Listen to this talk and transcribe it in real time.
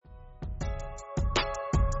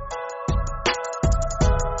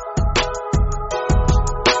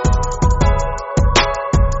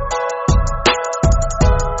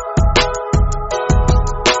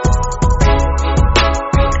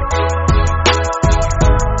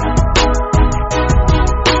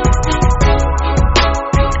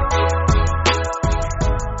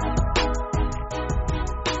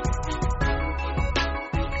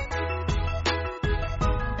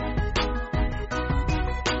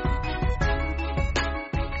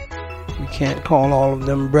can't call all of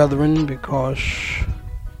them brethren because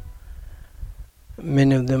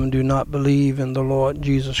many of them do not believe in the Lord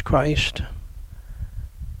Jesus Christ,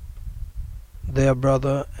 their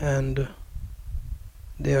brother and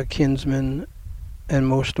their kinsman, and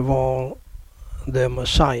most of all, their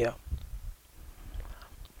Messiah.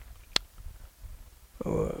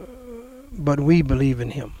 But we believe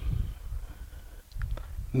in him.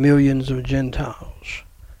 Millions of Gentiles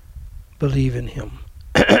believe in him.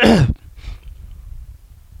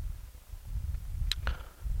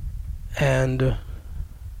 And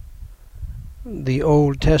the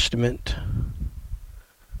Old Testament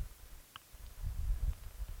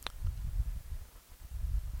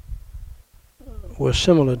was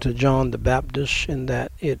similar to John the Baptist in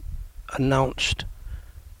that it announced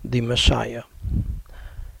the Messiah.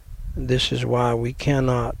 This is why we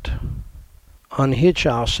cannot unhitch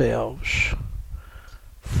ourselves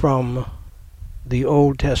from the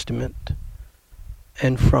Old Testament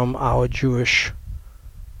and from our Jewish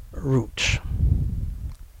roots.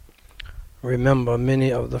 Remember,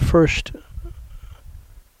 many of the first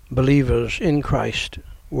believers in Christ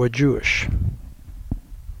were Jewish.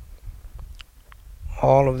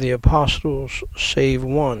 All of the apostles, save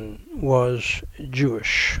one, was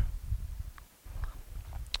Jewish.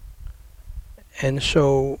 And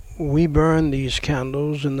so we burn these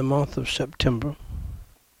candles in the month of September.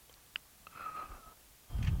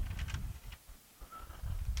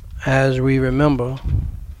 As we remember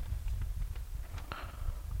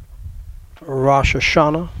Rosh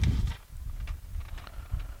Hashanah,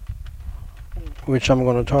 which I'm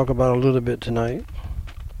going to talk about a little bit tonight.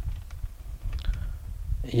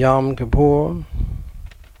 Yom Kippur,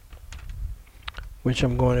 which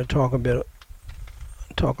I'm going to talk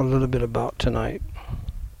a little bit about tonight.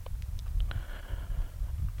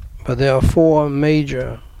 But there are four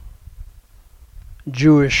major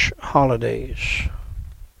Jewish holidays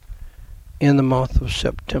in the month of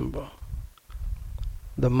September.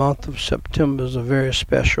 The month of September is a very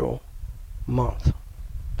special month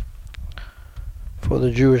for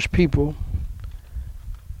the Jewish people.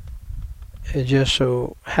 It just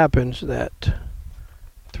so happens that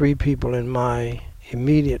three people in my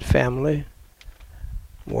immediate family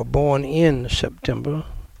were born in September,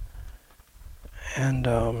 and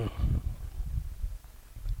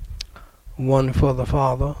one for the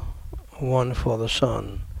Father, one for the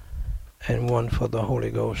Son, and one for the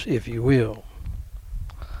Holy Ghost, if you will.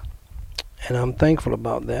 And I'm thankful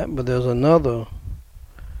about that. But there's another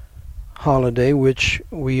holiday which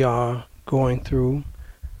we are going through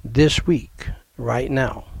this week, right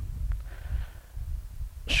now.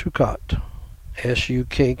 Sukkot,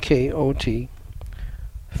 Sukkot,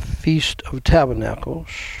 Feast of Tabernacles,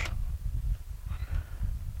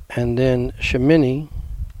 and then Shemini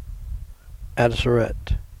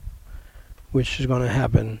Atzeret, which is going to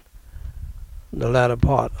happen the latter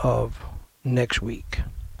part of next week.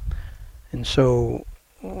 And so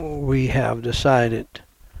we have decided,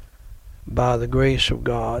 by the grace of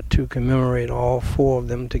God, to commemorate all four of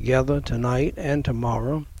them together tonight and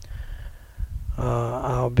tomorrow.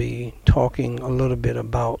 I'll be talking a little bit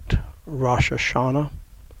about Rosh Hashanah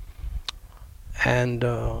and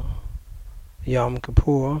Yom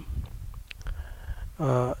Kippur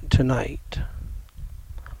tonight.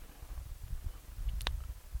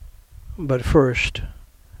 But first,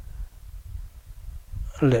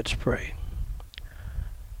 let's pray.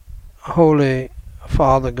 Holy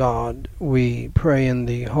Father God, we pray in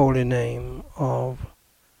the holy name of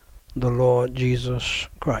the Lord Jesus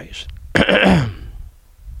Christ.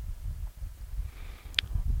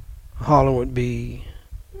 Hallowed be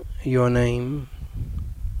your name.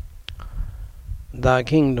 Thy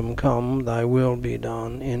kingdom come, thy will be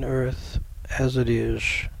done in earth as it is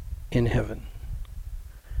in heaven.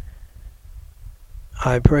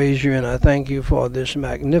 I praise you and I thank you for this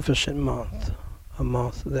magnificent month, a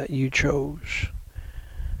month that you chose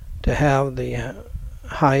to have the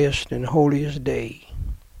highest and holiest day,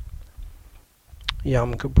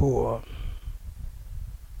 Yom Kippur,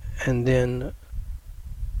 and then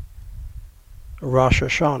Rosh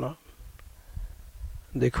Hashanah,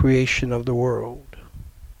 the creation of the world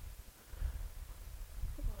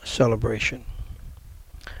celebration,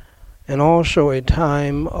 and also a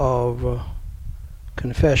time of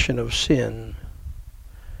confession of sin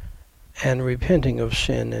and repenting of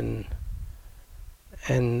sin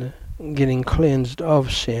and getting cleansed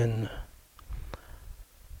of sin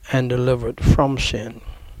and delivered from sin.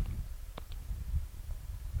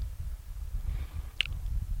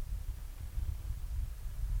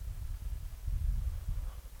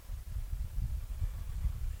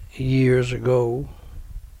 Years ago,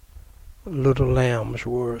 little lambs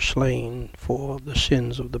were slain for the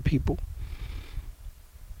sins of the people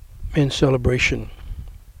in celebration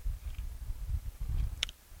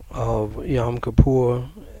of Yom Kippur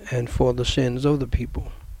and for the sins of the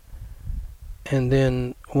people. And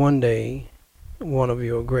then one day, one of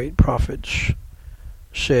your great prophets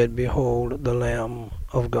said, "Behold the Lamb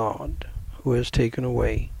of God, who has taken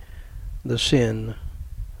away the sin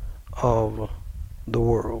of the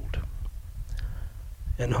world."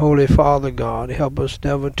 And Holy Father God, help us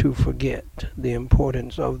never to forget the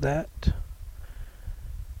importance of that.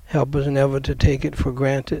 Help us never to take it for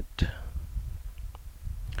granted.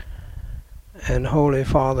 And Holy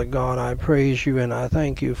Father God, I praise you and I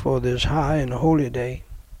thank you for this high and holy day,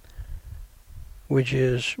 which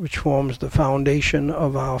forms the foundation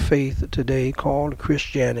of our faith today, called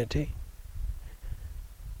Christianity,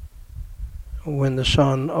 when the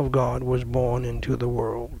Son of God was born into the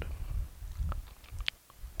world,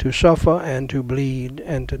 to suffer and to bleed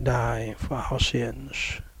and to die for our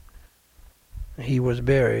sins. He was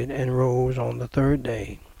buried and rose on the third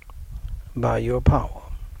day by your power.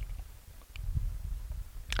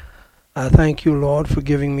 I thank you, Lord, for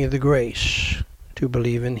giving me the grace to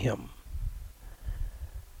believe in him.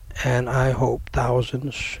 And I hope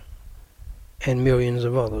thousands and millions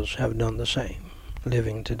of others have done the same,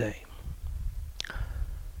 living today.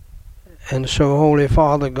 And so, Holy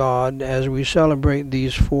Father God, as we celebrate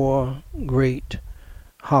these 4 great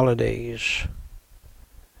holidays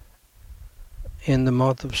in the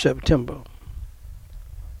month of September,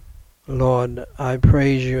 Lord, I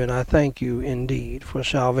praise you and I thank you indeed for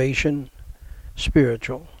salvation,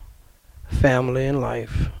 spiritual, family and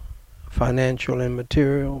life, financial and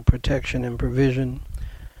material, protection and provision,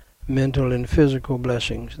 mental and physical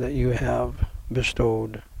blessings that you have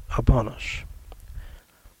bestowed upon us.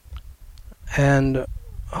 And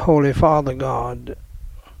Holy Father God,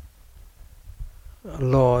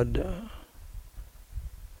 Lord,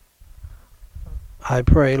 I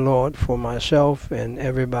pray, Lord, for myself and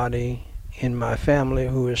everybody in my family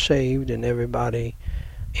who is saved and everybody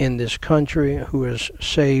in this country who is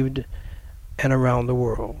saved and around the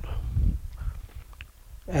world.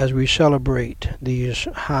 As we celebrate these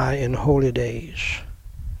high and holy days,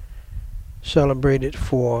 celebrated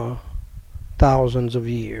for thousands of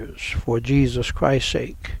years, for Jesus Christ's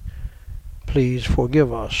sake, please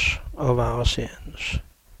forgive us of our sins.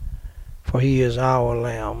 For he is our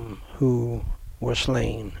Lamb who was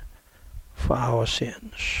slain for our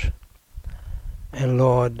sins. And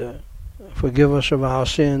Lord, forgive us of our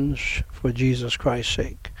sins for Jesus Christ's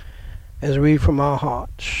sake, as we from our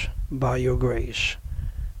hearts, by your grace,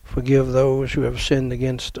 forgive those who have sinned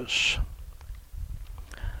against us.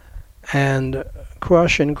 And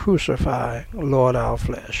crush and crucify, Lord, our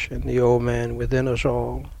flesh and the old man within us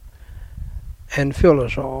all, and fill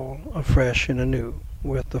us all afresh and anew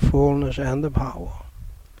with the fullness and the power,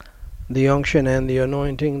 the unction and the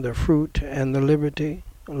anointing, the fruit and the liberty,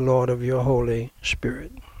 Lord, of your Holy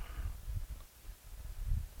Spirit.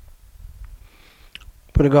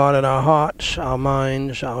 Put a guard in our hearts, our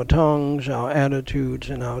minds, our tongues, our attitudes,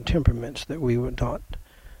 and our temperaments, that we would not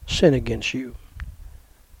sin against you.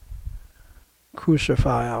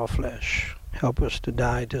 Crucify our flesh. Help us to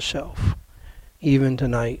die to self, even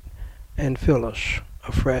tonight, and fill us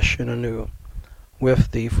afresh and anew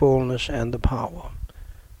with the fullness and the power,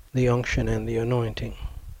 the unction and the anointing,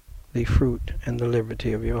 the fruit and the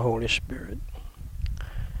liberty of your Holy Spirit.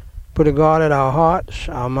 Put a guard at our hearts,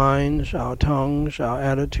 our minds, our tongues, our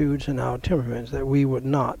attitudes, and our temperaments, that we would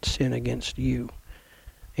not sin against you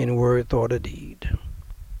in word, thought, or deed.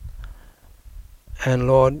 And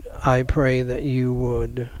Lord, I pray that you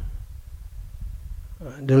would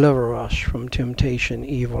deliver us from temptation,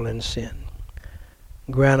 evil, and sin.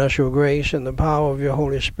 Grant us your grace and the power of your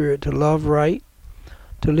Holy Spirit to love right,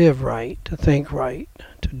 to live right, to think right,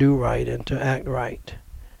 to do right, and to act right.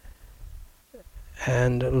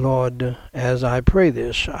 And Lord, as I pray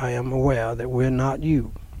this, I am aware that we're not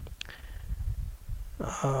you.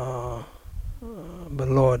 But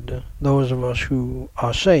Lord, those of us who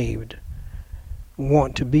are saved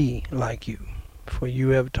want to be like you. For you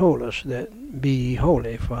have told us that, be ye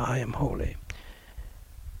holy, for I am holy.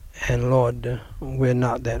 And Lord, we're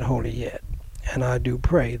not that holy yet. And I do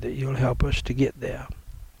pray that you'll help us to get there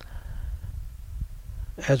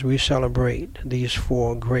as we celebrate these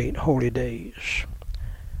 4 great holy days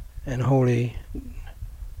and holy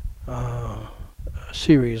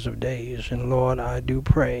series of days. And Lord, I do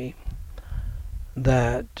pray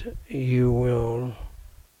that you will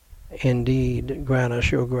indeed grant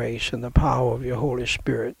us your grace and the power of your Holy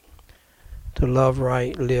Spirit to love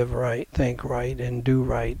right, live right, think right, and do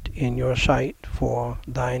right in your sight, for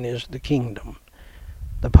thine is the kingdom,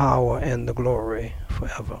 the power, and the glory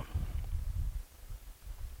forever.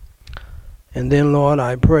 And then, Lord,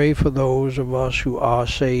 I pray for those of us who are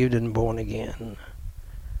saved and born again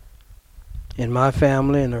in my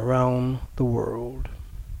family and around the world,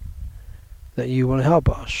 that you will help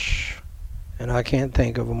us. And I can't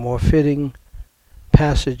think of a more fitting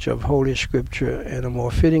passage of Holy Scripture and a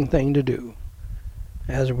more fitting thing to do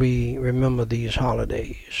as we remember these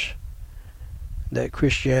holidays that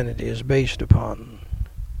Christianity is based upon.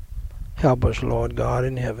 Help us, Lord God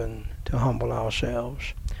in heaven, to humble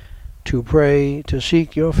ourselves, to pray, to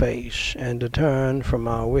seek your face, and to turn from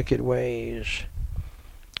our wicked ways,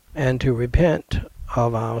 and to repent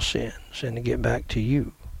of our sins, and to get back to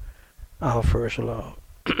you, our first love.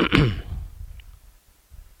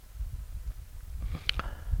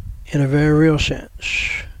 In a very real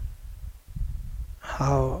sense,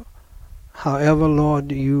 however,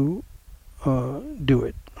 Lord, you do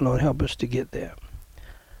it, Lord, help us to get there.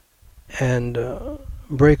 And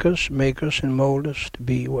break us, make us, and mold us to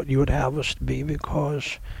be what you would have us to be,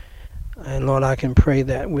 because, and Lord, I can pray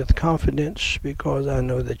that with confidence because I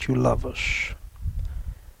know that you love us.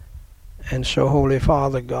 And so, Holy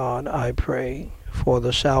Father God, I pray for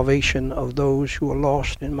the salvation of those who are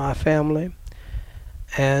lost in my family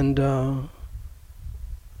and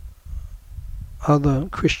other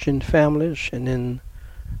Christian families and in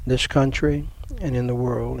this country and in the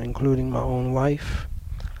world, including my own wife,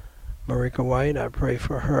 Marika White. I pray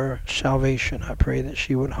for her salvation. I pray that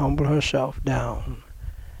she would humble herself down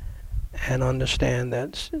and understand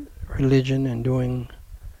that religion and doing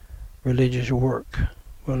religious work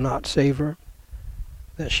will not save her,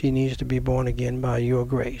 that she needs to be born again by your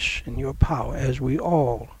grace and your power, as we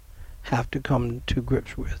all have to come to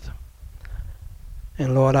grips with.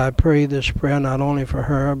 And Lord, I pray this prayer not only for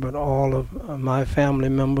her, but all of my family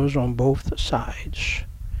members on both sides.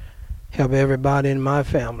 Help everybody in my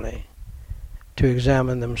family to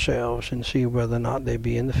examine themselves and see whether or not they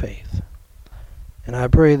be in the faith. And I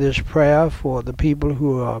pray this prayer for the people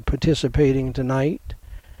who are participating tonight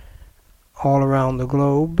all around the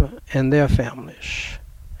globe and their families.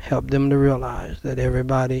 Help them to realize that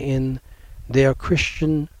everybody in their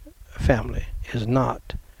Christian family is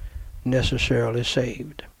not necessarily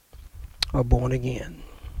saved or born again.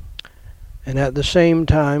 And at the same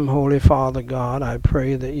time, Holy Father God, I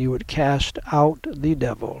pray that you would cast out the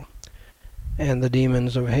devil and the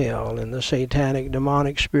demons of hell and the satanic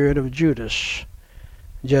demonic spirit of Judas,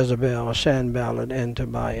 Jezebel, Sanballat, and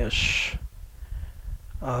Tobias,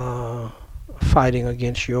 fighting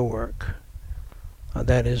against your work.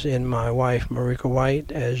 That is in my wife, Marika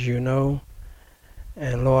White, as you know.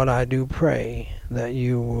 And Lord, I do pray that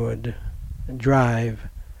you would drive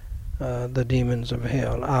the demons of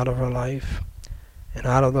hell out of her life and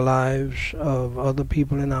out of the lives of other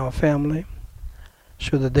people in our family,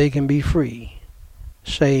 so that they can be free,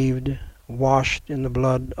 saved, washed in the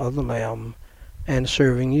blood of the Lamb, and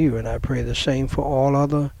serving you. And I pray the same for all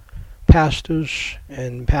other pastors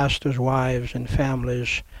and pastors' wives and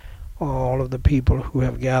families, all of the people who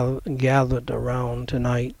have gathered around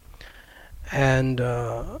tonight. And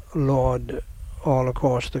Lord, all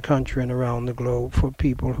across the country and around the globe, for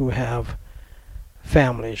people who have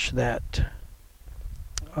families that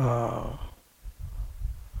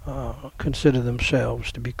consider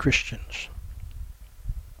themselves to be Christians.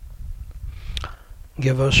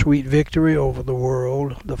 Give us sweet victory over the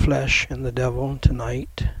world, the flesh, and the devil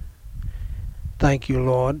tonight. Thank you,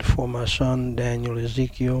 Lord, for my son Daniel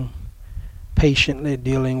Ezekiel patiently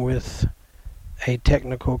dealing with a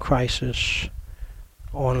technical crisis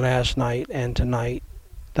on last night and tonight.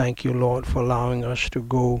 Thank you, Lord, for allowing us to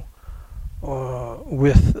go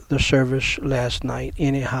with the service last night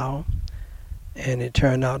anyhow. And it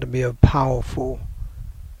turned out to be a powerful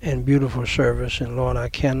and beautiful service. And Lord, I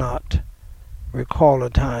cannot recall a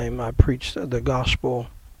time I preached the gospel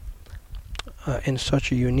in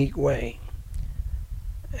such a unique way.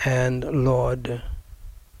 And Lord,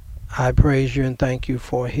 I praise you and thank you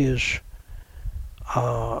for his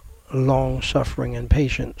long suffering and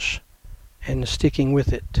patience and sticking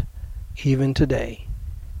with it even today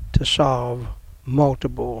to solve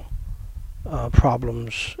multiple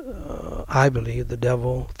problems I believe the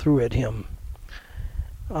devil threw at him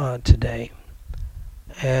today.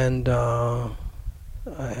 And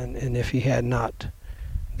if he had not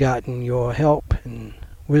gotten your help and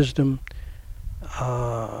wisdom,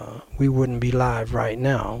 we wouldn't be live right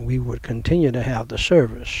now. We would continue to have the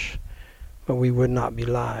service, but we would not be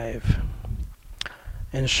live.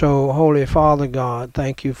 And so, Holy Father God,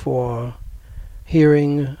 thank you for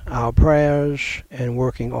hearing our prayers and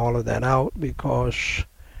working all of that out, because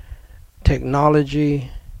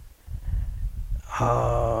technology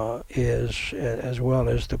is, as well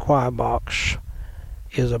as the choir box,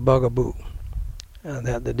 is a bugaboo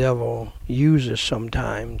that the devil uses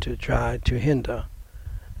sometime to try to hinder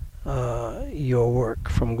your work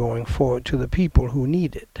from going forward to the people who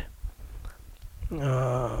need it.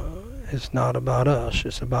 It's not about us,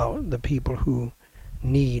 it's about the people who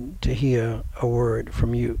need to hear a word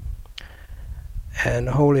from you. And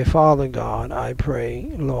Holy Father God, I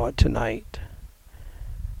pray, Lord, tonight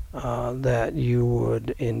that you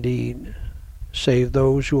would indeed save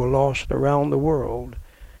those who are lost around the world,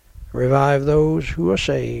 revive those who are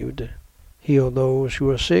saved, heal those who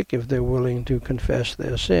are sick if they're willing to confess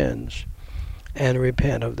their sins and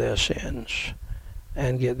repent of their sins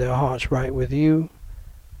and get their hearts right with you.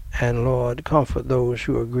 And Lord, comfort those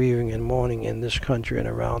who are grieving and mourning in this country and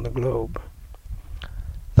around the globe.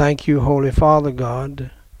 Thank you, Holy Father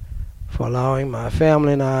God, for allowing my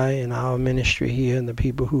family and I and our ministry here and the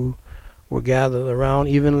people who were gathered around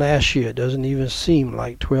even last year. It doesn't even seem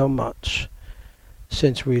like 12 months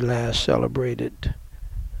since we last celebrated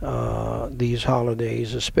these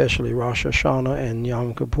holidays, especially Rosh Hashanah and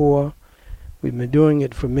Yom Kippur. We've been doing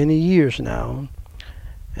it for many years now.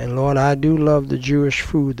 And Lord, I do love the Jewish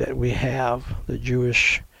food that we have, the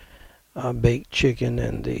Jewish baked chicken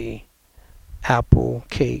and the apple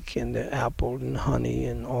cake and the apple and honey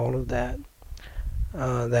and all of that.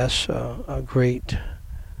 That's a great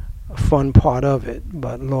fun part of it.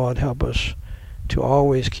 But Lord, help us to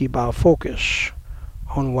always keep our focus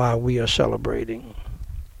on why we are celebrating.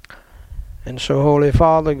 And so, Holy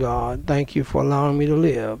Father God, thank you for allowing me to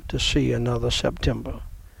live to see another September.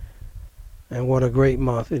 And what a great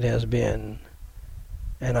month it has been.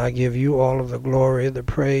 And I give you all of the glory, the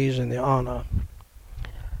praise, and the honor.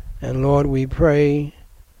 And Lord, we pray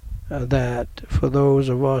that for those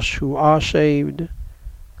of us who are saved,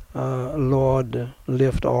 Lord,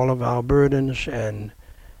 lift all of our burdens and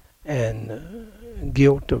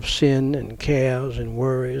guilt of sin and cares and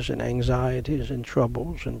worries and anxieties and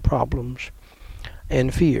troubles and problems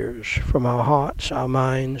and fears from our hearts, our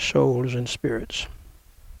minds, souls, and spirits.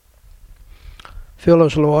 Fill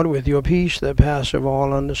us, Lord, with your peace that passeth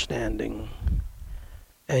all understanding,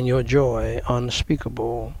 and your joy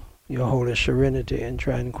unspeakable, your holy serenity and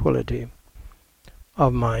tranquility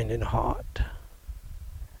of mind and heart.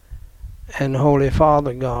 And Holy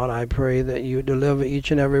Father God, I pray that you deliver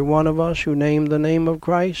each and every one of us who name the name of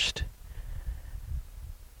Christ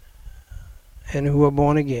and who are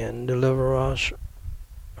born again. Deliver us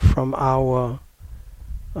from our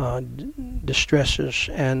distresses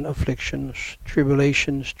and afflictions,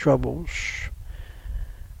 tribulations, troubles,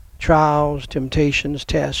 trials, temptations,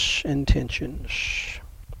 tests, and tensions.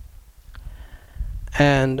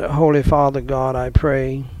 And Holy Father God, I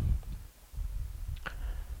pray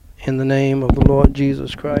in the name of the Lord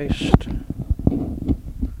Jesus Christ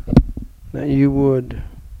that you would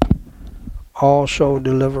also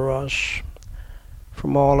deliver us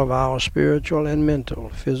from all of our spiritual and mental,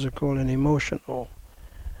 physical and emotional,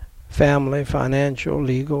 family, financial,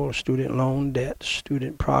 legal, student loan debts,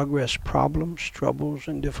 student progress problems, troubles,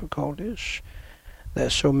 and difficulties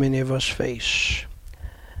that so many of us face.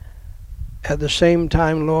 At the same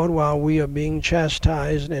time, Lord, while we are being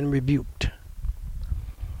chastised and rebuked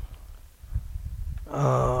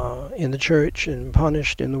in the church and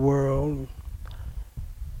punished in the world,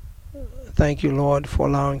 thank you, Lord, for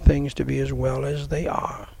allowing things to be as well as they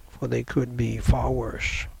are, for they could be far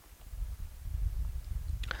worse.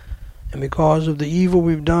 And because of the evil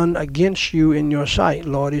we've done against you in your sight,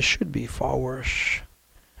 Lord, it should be far worse.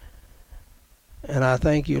 And I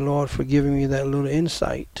thank you, Lord, for giving me that little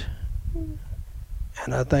insight.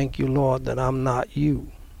 And I thank you, Lord, that I'm not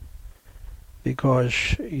you,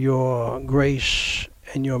 because your grace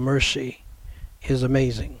and your mercy is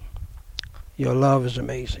amazing. Your love is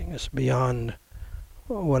amazing. It's beyond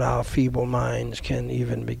what our feeble minds can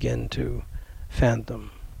even begin to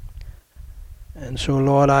fathom. And so,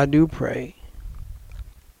 Lord, I do pray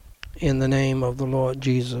in the name of the Lord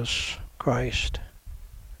Jesus Christ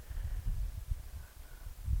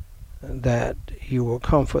that you will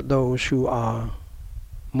comfort those who are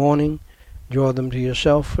mourning, draw them to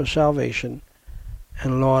yourself for salvation.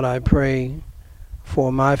 And Lord, I pray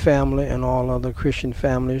for my family and all other Christian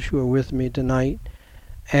families who are with me tonight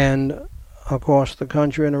and across the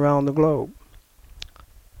country and around the globe.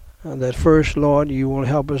 That first, Lord, you will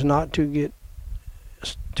help us not to get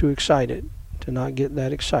too excited, to not get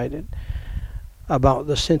that excited about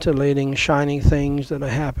the scintillating, shining things that are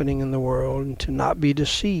happening in the world, and to not be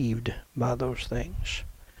deceived by those things.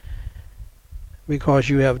 because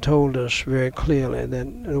you have told us very clearly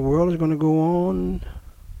that the world is going to go on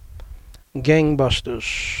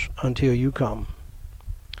gangbusters until you come.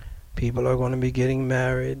 People are going to be getting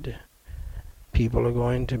married. People are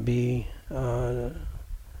going to be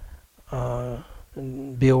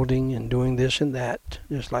building and doing this and that,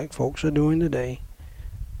 just like folks are doing today.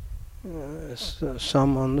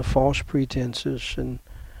 Some on the false pretenses and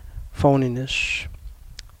phoniness,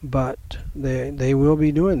 but they will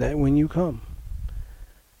be doing that when you come.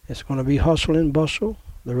 It's going to be hustle and bustle.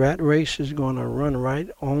 The rat race is going to run right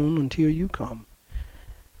on until you come.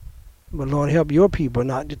 But Lord, help your people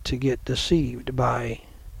not to get deceived by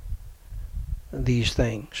these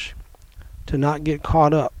things, to not get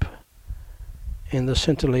caught up in the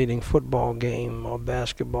scintillating football game or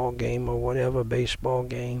basketball game or whatever, baseball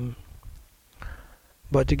game,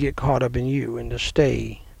 but to get caught up in you and to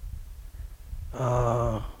stay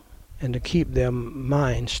and to keep their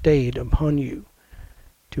mind stayed upon you,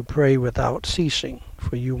 to pray without ceasing.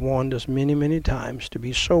 For you warned us many, many times to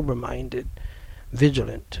be sober-minded,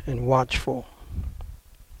 vigilant, and watchful,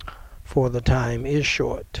 for the time is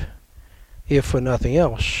short, if for nothing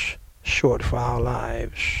else, short for our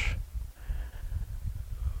lives.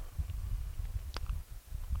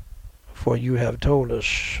 For you have told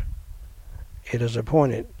us it is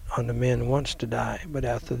appointed unto men once to die, but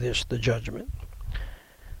after this the judgment.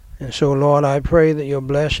 And so, Lord, I pray that you'll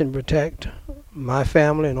bless and protect my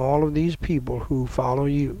family and all of these people who follow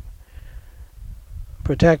you.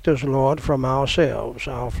 Protect us, Lord, from ourselves,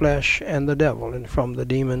 our flesh, and the devil, and from the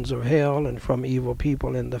demons of hell, and from evil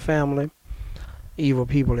people in the family, evil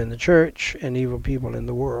people in the church, and evil people in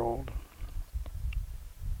the world.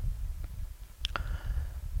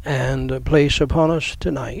 And place upon us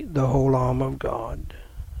tonight the whole armor of God.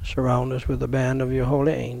 Surround us with a band of your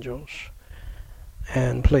holy angels,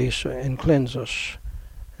 and place and cleanse us,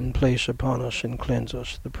 and place upon us and cleanse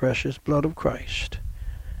us the precious blood of Christ,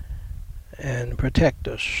 and protect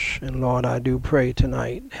us. And Lord, I do pray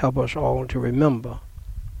tonight, help us all to remember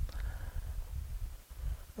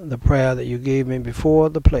the prayer that you gave me before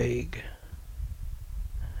the plague.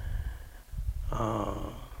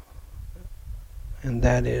 And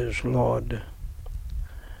that is, Lord,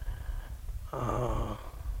 a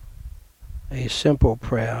simple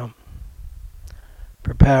prayer.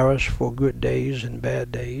 Prepare us for good days and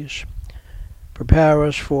bad days. Prepare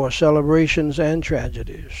us for celebrations and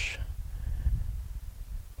tragedies.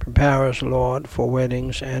 Prepare us, Lord, for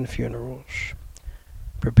weddings and funerals.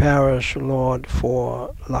 Prepare us, Lord,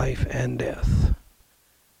 for life and death.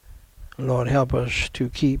 Lord, help us to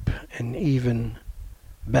keep an even,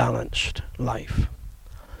 balanced life.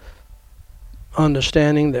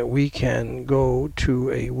 Understanding that we can go to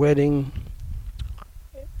a wedding,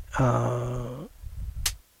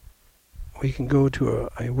 we can go to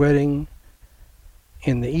a wedding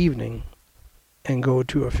in the evening and go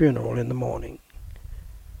to a funeral in the morning.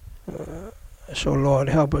 So Lord,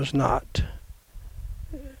 help us not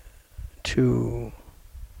to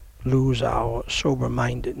lose our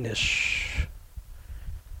sober-mindedness.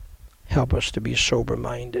 Help us to be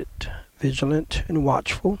sober-minded, vigilant, and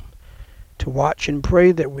watchful, to watch and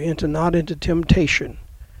pray that we enter not into temptation.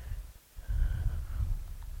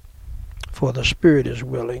 For the spirit is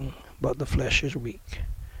willing, but the flesh is weak.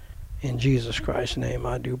 In Jesus Christ's name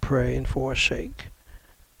I do pray and forsake.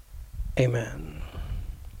 Amen.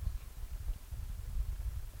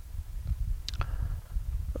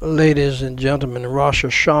 Ladies and gentlemen, Rosh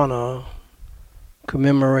Hashanah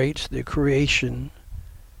commemorates the creation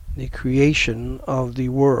of the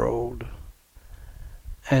world,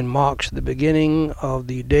 and marks the beginning of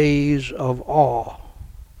the days of awe,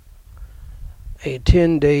 a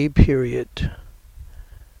 10-day period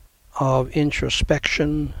of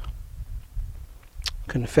introspection,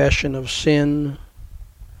 confession of sin,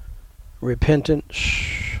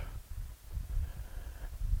 repentance,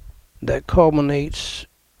 that culminates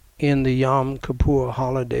in the Yom Kippur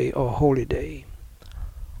holiday or holy day,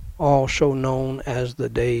 also known as the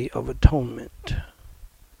Day of Atonement.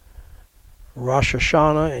 Rosh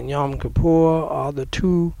Hashanah and Yom Kippur are the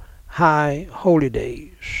two high holy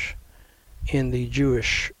days in the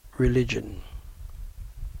Jewish religion.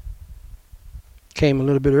 Came a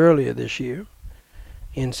little bit earlier this year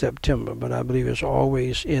in September, but I believe it's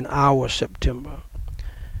always in our September.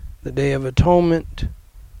 The Day of Atonement,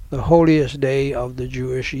 the holiest day of the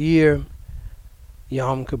Jewish year.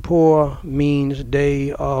 Yom Kippur means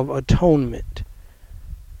Day of Atonement.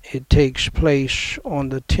 It takes place on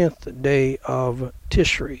the 10th day of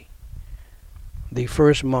Tishri, the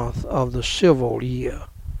first month of the civil year,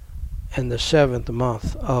 and the 7th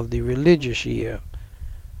month of the religious year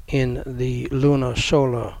in the lunar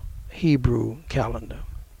solar Hebrew calendar.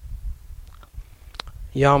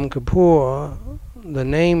 Yom Kippur, the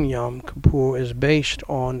name Yom Kippur is based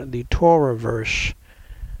on the Torah verse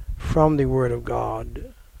from the Word of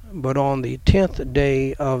God. But on the 10th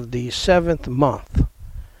day of the 7th month,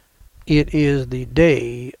 it is the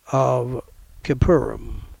day of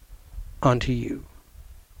Kippurim unto you.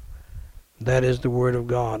 That is the Word of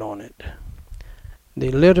God on it.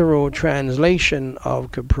 The literal translation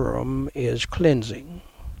of Kippurim is cleansing.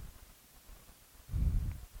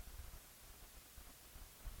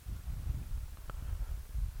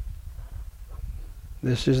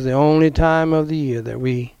 This is the only time of the year that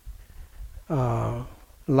we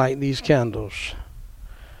light these candles.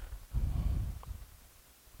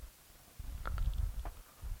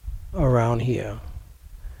 Around here.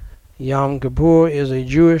 Yom Kippur is a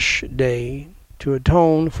Jewish day to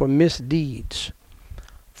atone for misdeeds,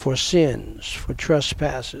 for sins, for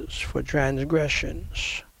trespasses, for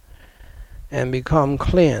transgressions, and become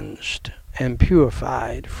cleansed and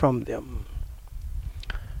purified from them.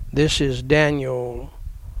 This is Daniel.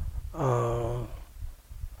 I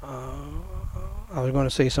was going to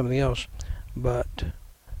say something else, but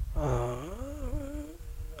I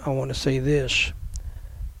want to say this.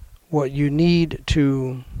 What you need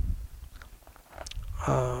to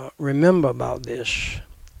remember about this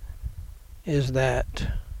is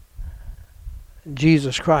that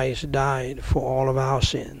Jesus Christ died for all of our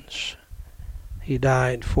sins. He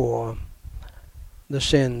died for the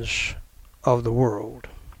sins of the world.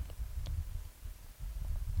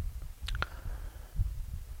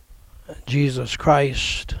 Jesus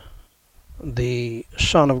Christ, the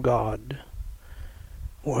Son of God,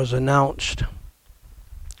 was announced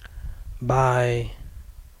by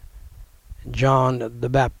John the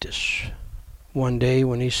Baptist one day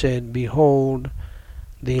when he said, "Behold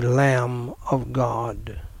the Lamb of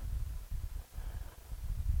God,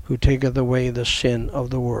 who taketh away the sin of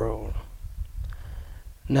the world."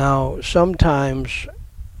 Now, sometimes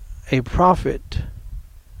a prophet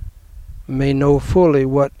may know fully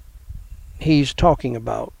what he's talking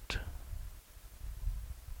about,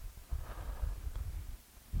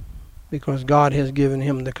 because God has given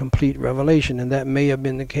him the complete revelation, and that may have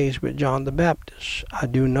been the case with John the Baptist. I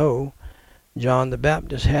do know John the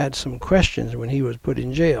Baptist had some questions when he was put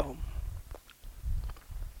in jail.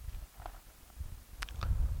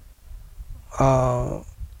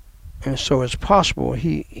 And so it's possible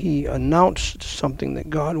he announced something that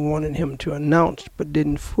God wanted him to announce, but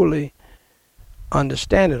didn't fully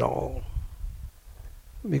understand it all.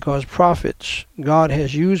 Because prophets, God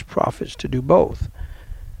has used prophets to do both,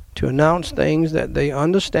 to announce things that they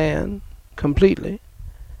understand completely,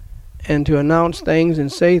 and to announce things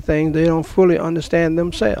and say things they don't fully understand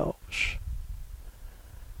themselves.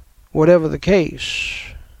 Whatever the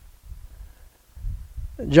case,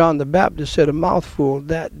 John the Baptist said a mouthful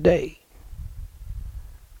that day.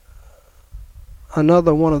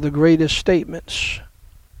 Another one of the greatest statements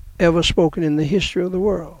ever spoken in the history of the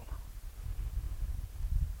world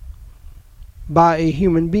by a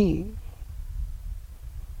human being.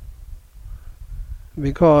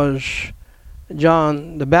 Because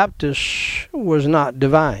John the Baptist was not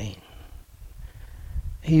divine.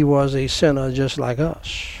 He was a sinner just like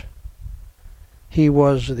us. He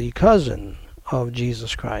was the cousin of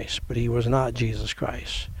Jesus Christ, but he was not Jesus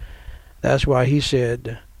Christ. That's why he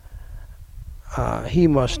said, he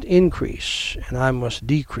must increase and I must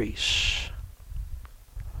decrease.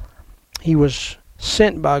 He was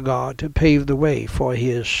sent by God to pave the way for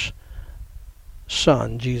his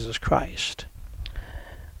Son, Jesus Christ.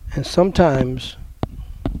 And sometimes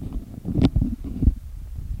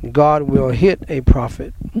God will hit a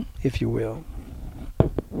prophet, if you will,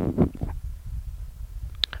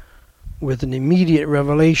 with an immediate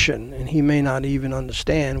revelation, and he may not even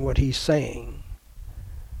understand what he's saying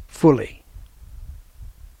fully.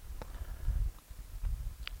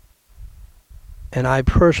 And I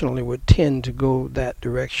personally would tend to go that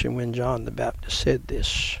direction when John the Baptist said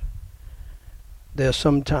this. There's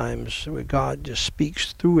sometimes where God just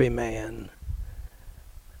speaks through a man,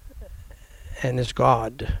 and it's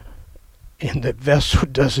God, and the vessel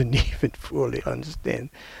doesn't even fully understand.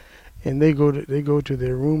 And they go to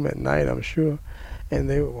their room at night, I'm sure, and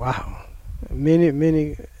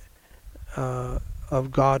many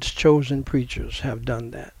of God's chosen preachers have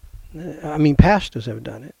done that. I mean, pastors have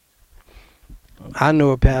done it. I know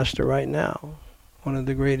a pastor right now, one of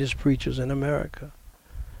the greatest preachers in America,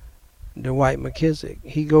 Dwight McKissick.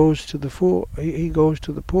 He goes to the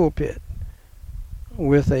pulpit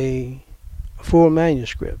with a full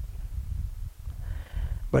manuscript.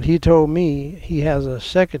 But he told me he has a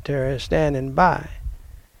secretary standing by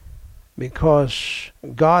because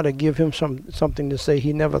God will give him something to say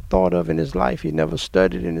he never thought of in his life, he never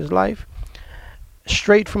studied in his life,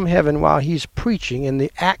 straight from heaven while he's preaching, in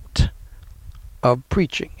the act of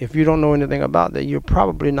preaching. If you don't know anything about that, you're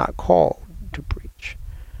probably not called to preach.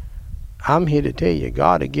 I'm here to tell you,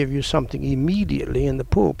 God will give you something immediately in the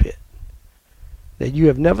pulpit that you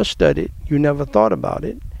have never studied, you never thought about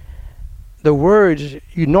it. The words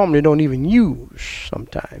you normally don't even use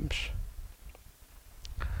sometimes.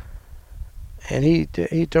 And he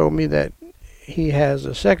told me that he has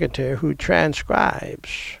a secretary who transcribes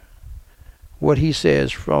what he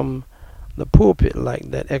says from the pulpit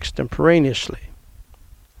like that extemporaneously.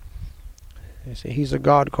 He's a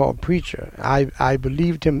God-called preacher. I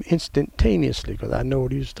believed him instantaneously because I know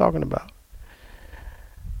what he was talking about.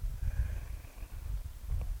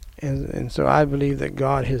 And so I believe that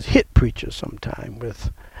God has hit preachers sometime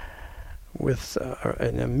with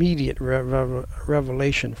an immediate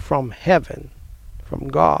revelation from heaven, from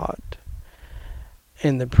God.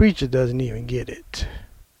 And the preacher doesn't even get it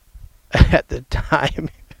at the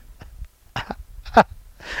time.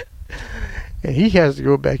 And he has to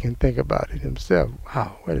go back and think about it himself.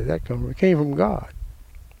 Wow, where did that come from? It came from God.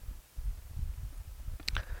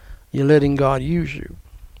 You're letting God use you.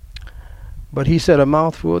 But he said a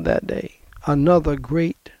mouthful that day. Another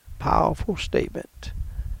great, powerful statement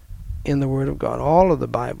in the Word of God. All of the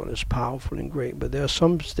Bible is powerful and great, but there are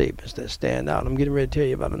some statements that stand out. I'm getting ready to tell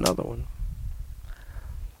you about another one.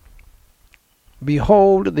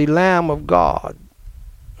 Behold the Lamb of God,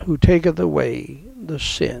 who taketh away the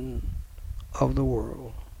sin of the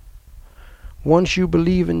world. Once you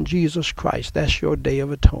believe in Jesus Christ, that's your day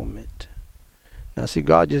of atonement. Now see,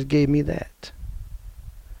 God just gave me that.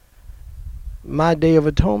 My day of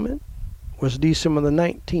atonement was December the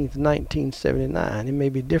 19th, 1979. It may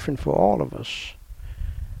be different for all of us.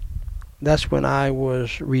 That's when I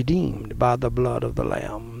was redeemed by the blood of the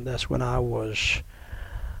Lamb. That's when I was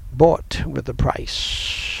bought with a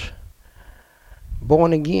price.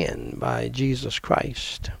 Born again by Jesus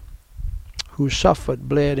Christ, who suffered,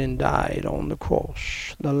 bled, and died on the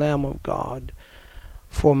cross, the Lamb of God,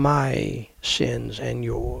 for my sins and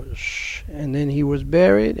yours. And then he was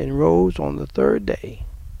buried and rose on the third day.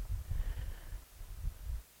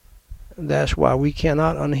 That's why we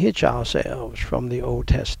cannot unhitch ourselves from the Old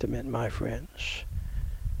Testament, my friends.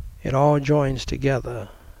 It all joins together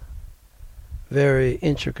very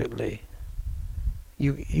intricately.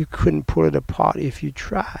 You couldn't pull it apart if you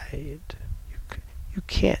tried. You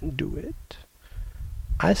can't do it.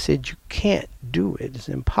 I said you can't do it. It's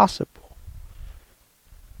impossible.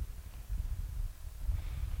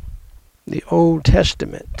 The Old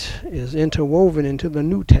Testament is interwoven into the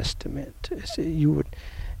New Testament. You would,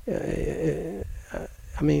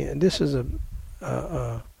 I mean, this is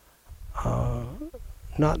not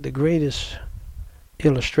the greatest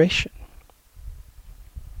illustration,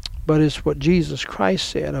 but it's what Jesus Christ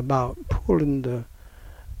said about pulling the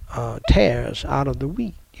tares out of the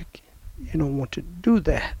wheat. You don't want to do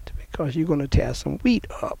that because you're going to tear some wheat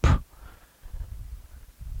up.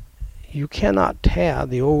 You cannot tear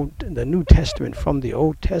the New Testament from the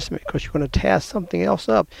Old Testament because you're going to tear something else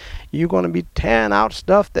up. You're going to be tearing out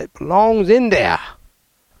stuff that belongs in there.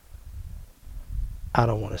 I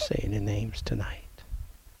don't want to say any names tonight.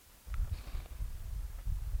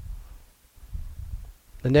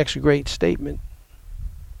 The next great statement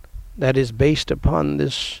that is based upon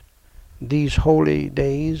these holy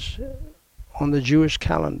days on the Jewish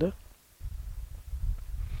calendar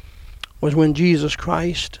was when Jesus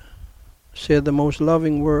Christ said the most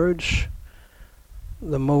loving words,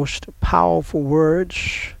 the most powerful words,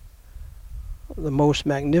 the most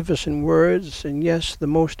magnificent words, and yes, the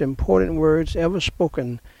most important words ever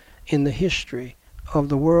spoken in the history of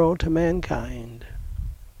the world to mankind.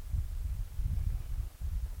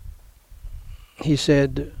 He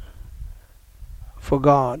said, "For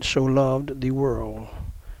God so loved the world,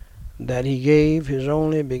 that he gave his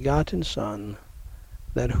only begotten Son,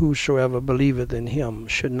 that whosoever believeth in him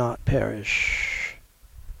should not perish,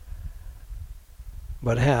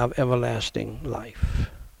 but have everlasting life."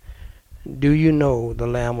 Do you know the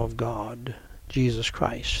Lamb of God, Jesus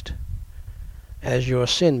Christ, as your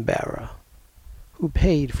sin bearer, who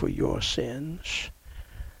paid for your sins?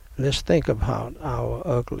 Let's think about our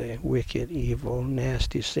ugly, wicked, evil,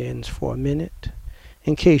 nasty sins for a minute,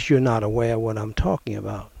 in case you're not aware of what I'm talking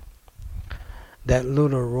about. That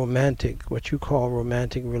little romantic, what you call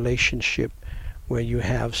romantic relationship, where you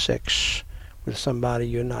have sex with somebody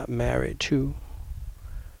you're not married to,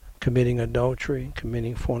 committing adultery,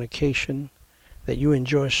 committing fornication, that you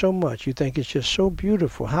enjoy so much. You think it's just so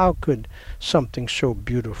beautiful. How could something so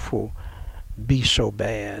beautiful be so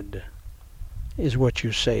bad? is what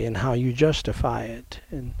you say and how you justify it.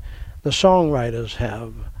 And the songwriters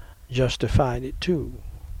have justified it too.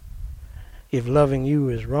 If loving you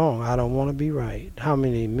is wrong, I don't want to be right. How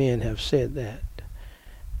many men have said that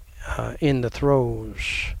in the throes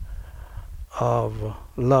of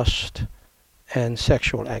lust and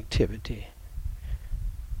sexual activity?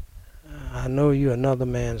 I know you're another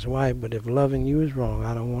man's wife, but if loving you is wrong,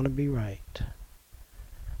 I don't want to be right.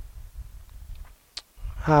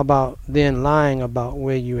 How about then lying about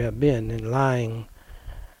where you have been and lying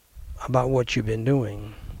about what you've been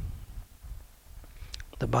doing?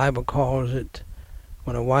 The Bible calls it,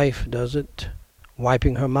 when a wife does it,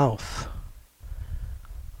 wiping her mouth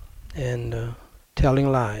and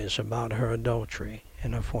telling lies about her adultery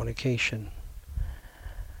and her fornication.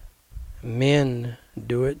 Men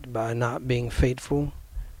do it by not being faithful,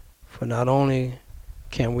 for not only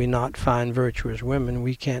can we not find virtuous women,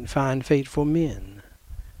 we can't find faithful men.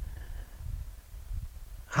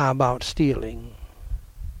 How about stealing?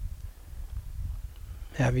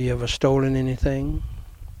 Have you ever stolen anything?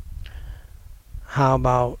 How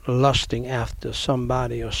about lusting after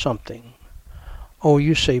somebody or something? Oh,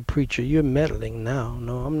 you say, preacher, you're meddling now.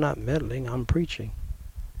 No, I'm not meddling, I'm preaching.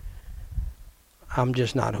 I'm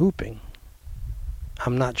just not hooping.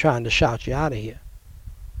 I'm not trying to shout you out of here.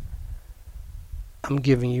 I'm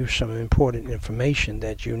giving you some important information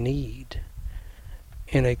that you need.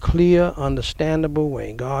 In a clear, understandable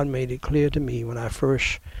way. God made it clear to me when I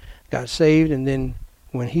first got saved, and then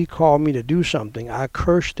when he called me to do something, I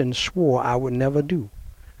cursed and swore I would never do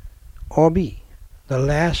or be. The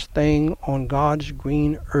last thing on God's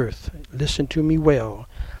green earth. Listen to me well.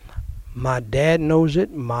 My dad knows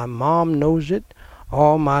it. My mom knows it.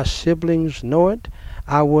 All my siblings know it.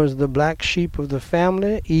 I was the black sheep of the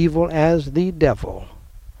family, evil as the devil.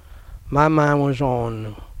 My mind was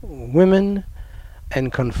on women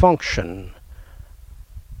and confunction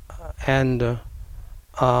and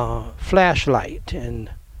flashlight and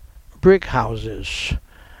brick houses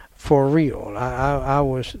for real. I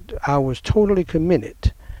was totally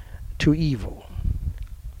committed to evil.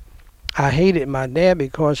 I hated my dad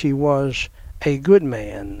because he was a good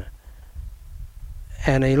man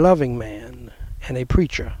and a loving man and a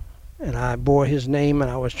preacher, and I bore his name, and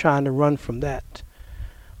I was trying to run from that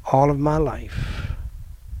all of my life.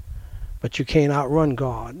 But you can't outrun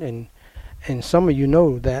God, and some of you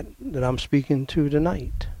know that I'm speaking to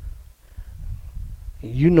tonight.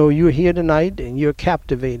 You know you're here tonight, and you're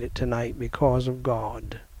captivated tonight because of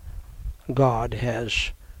God. God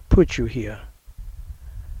has put you here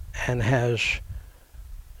and has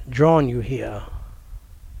drawn you here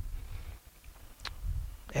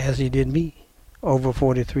as he did me over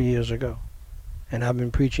 43 years ago, and I've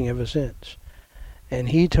been preaching ever since. And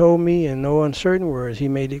he told me in no uncertain words, he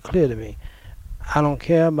made it clear to me, I don't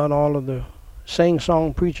care about all of the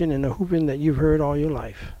sing-song preaching and the hooping that you've heard all your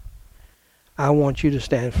life. I want you to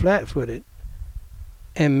stand flat-footed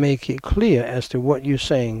and make it clear as to what you're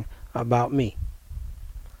saying about me.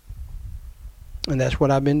 And that's what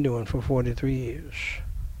I've been doing for 43 years.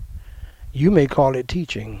 You may call it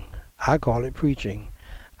teaching. I call it preaching.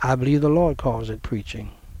 I believe the Lord calls it preaching.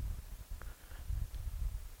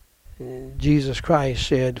 Jesus Christ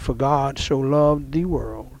said, for God so loved the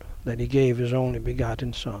world that he gave his only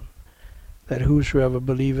begotten Son, that whosoever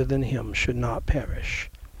believeth in him should not perish,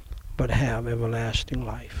 but have everlasting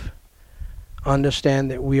life. Understand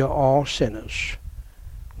that we are all sinners.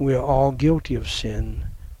 We are all guilty of sin,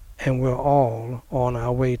 and we're all on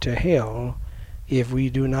our way to hell if we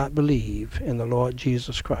do not believe in the Lord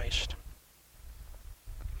Jesus Christ.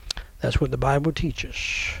 That's what the Bible teaches.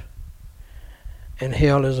 And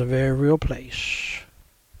hell is a very real place.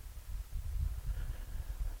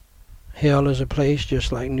 Hell is a place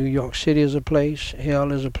just like New York City is a place.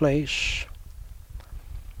 Hell is a place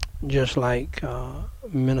just like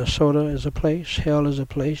Minnesota is a place. Hell is a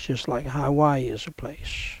place just like Hawaii is a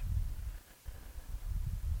place.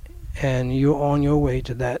 And you're on your way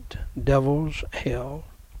to that devil's hell,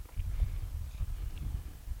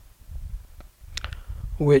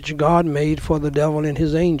 which God made for the devil and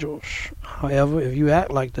his angels. However, if you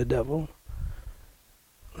act like the devil,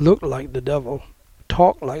 look like the devil,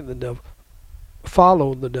 talk like the devil,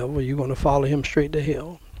 follow the devil, you're going to follow him straight to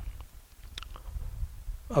hell.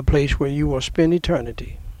 A place where you will spend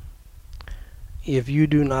eternity if you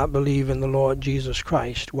do not believe in the Lord Jesus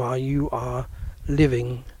Christ while you are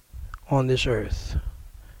living on this earth.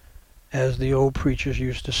 As the old preachers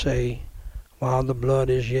used to say, while the blood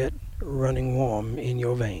is yet running warm in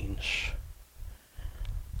your veins.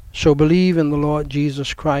 So believe in the Lord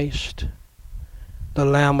Jesus Christ, the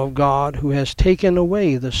Lamb of God, who has taken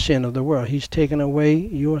away the sin of the world. He's taken away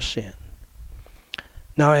your sin.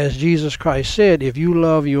 Now, as Jesus Christ said, if you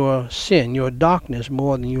love your sin, your darkness,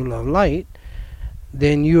 more than you love light,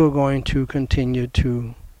 then you are going to continue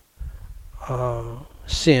to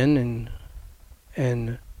sin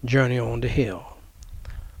and journey on to hell.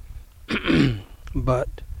 But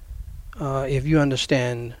if you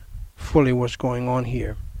understand fully what's going on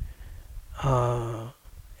here, and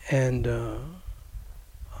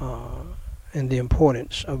the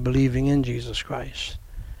importance of believing in Jesus Christ,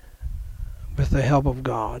 with the help of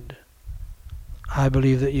God, I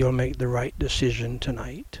believe that you'll make the right decision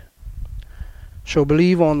tonight. So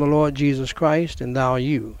believe on the Lord Jesus Christ, and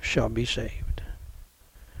you shall be saved.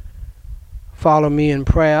 Follow me in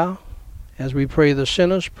prayer as we pray the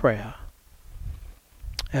sinner's prayer,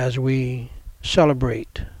 as we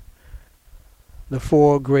celebrate the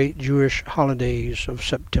 4 great Jewish holidays of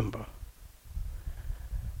September.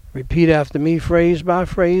 Repeat after me, phrase by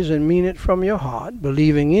phrase, and mean it from your heart,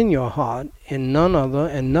 believing in your heart in none other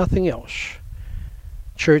and nothing else.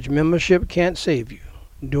 Church membership can't save you.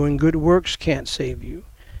 Doing good works can't save you.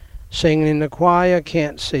 Singing in the choir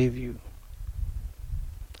can't save you.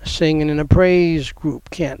 Singing in a praise group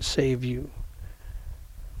can't save you.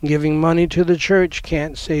 Giving money to the church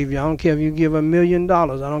can't save you. I don't care if you give $1 million. I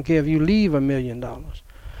don't care if you leave $1 million.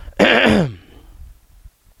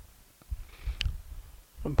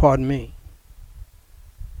 Pardon me.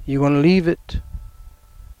 You're going to leave it,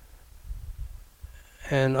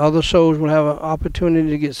 and other souls will have an opportunity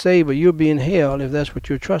to get saved, but you'll be in hell if that's what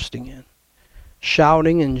you're trusting in.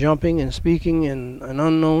 Shouting and jumping and speaking in an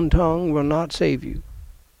unknown tongue will not save you.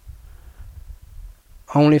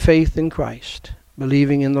 Only faith in Christ,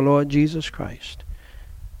 believing in the Lord Jesus Christ,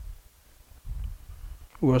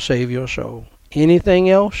 will save your soul.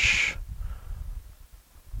 Anything else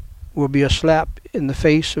will be a slap in the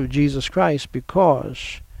face of Jesus Christ,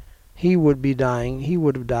 because he would be dying, he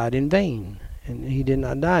would have died in vain. And he did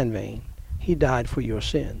not die in vain. He died for your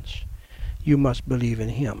sins. You must believe in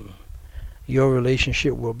him. Your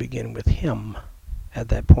relationship will begin with him at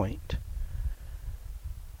that point.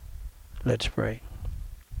 Let's pray.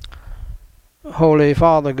 Holy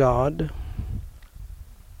Father God,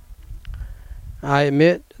 I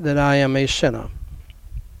admit that I am a sinner.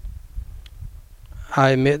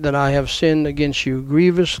 I admit that I have sinned against you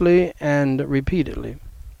grievously and repeatedly.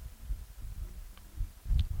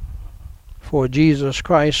 For Jesus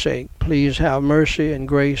Christ's sake, please have mercy and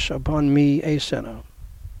grace upon me, a sinner.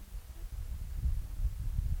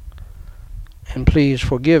 And please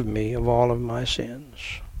forgive me of all of my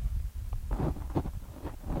sins,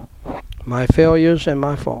 my failures and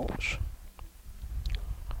my faults.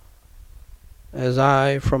 As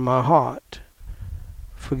I, from my heart,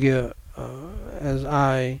 forgive, as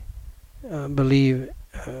I believe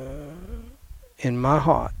in my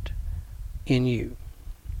heart in you.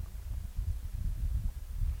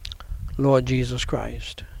 Lord Jesus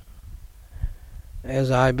Christ,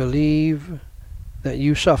 as I believe that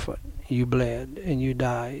you suffered, you bled, and you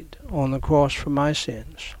died on the cross for my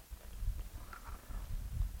sins,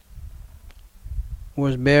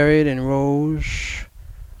 was buried and rose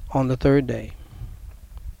on the 3rd day.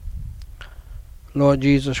 Lord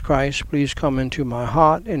Jesus Christ, please come into my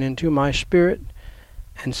heart and into my spirit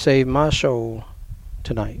and save my soul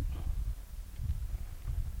tonight.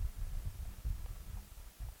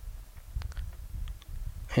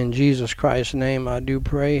 In Jesus Christ's name I do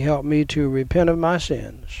pray. Help me to repent of my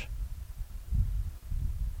sins,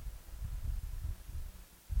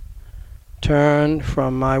 turn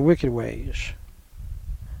from my wicked ways,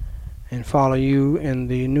 and follow you in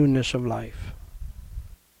the newness of life.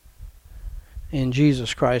 In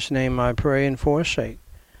Jesus Christ's name I pray, and for his sake,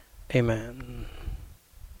 amen.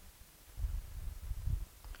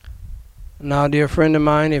 Now, dear friend of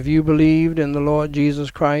mine, if you believed in the Lord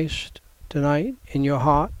Jesus Christ tonight in your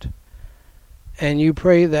heart, and you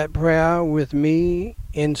pray that prayer with me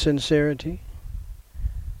in sincerity,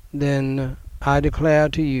 then I declare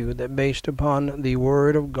to you that based upon the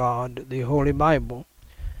Word of God, the Holy Bible,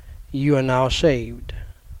 you are now saved.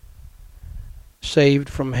 Saved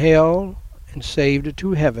from hell and saved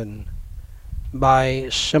to heaven by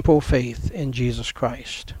simple faith in Jesus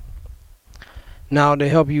Christ. Now, to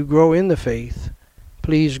help you grow in the faith,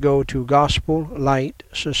 please go to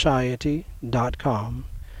GospelLightSociety.com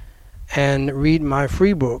and read my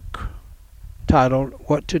free book titled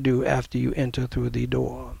What to Do After You Enter Through the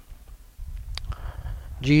Door.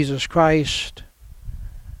 Jesus Christ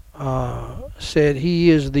said he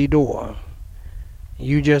is the door.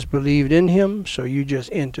 You just believed in him, so you just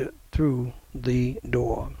entered through the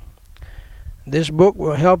door. This book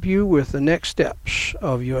will help you with the next steps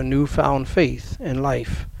of your newfound faith and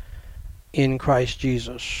life in Christ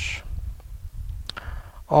Jesus.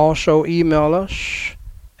 Also email us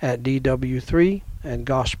at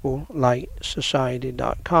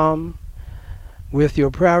dw3@gospellightsociety.com with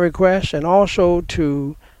your prayer requests, and also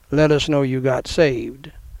to let us know you got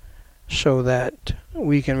saved so that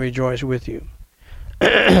we can rejoice with you.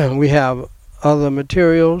 We have other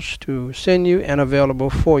materials to send you and available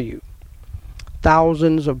for you.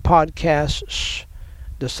 Thousands of podcasts,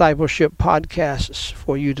 discipleship podcasts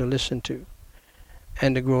for you to listen to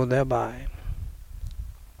and to grow thereby.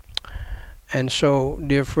 And so,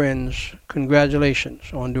 dear friends,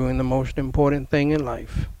 congratulations on doing the most important thing in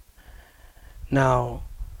life. Now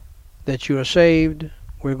that you are saved,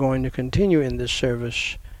 we're going to continue in this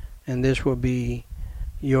service, and this will be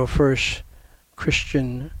your first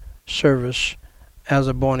Christian service as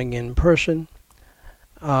a born-again person,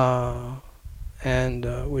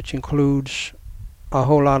 which includes a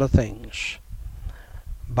whole lot of things.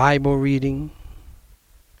 Bible reading,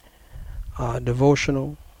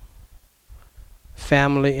 devotional,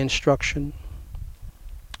 family instruction,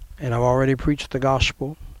 and I've already preached the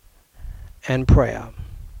gospel, and prayer.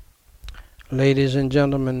 Ladies and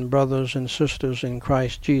gentlemen, brothers and sisters in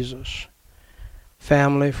Christ Jesus,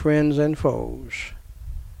 family, friends, and foes,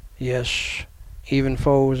 yes, even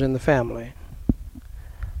foes in the family,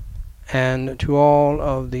 and to all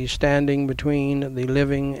of the standing between the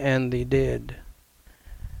living and the dead,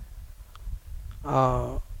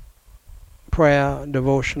 prayer,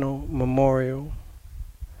 devotional, memorial,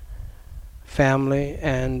 family,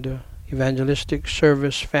 and evangelistic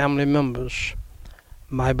service family members,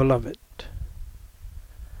 my beloved.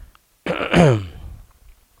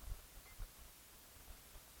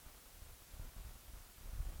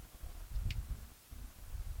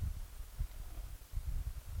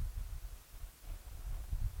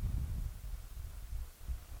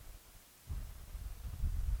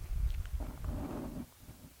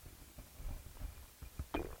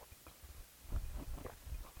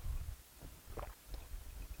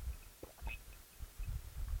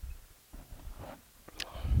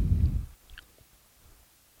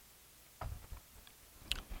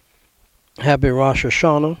 Happy Rosh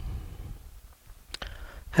Hashanah,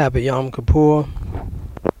 happy Yom Kippur,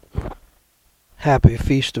 happy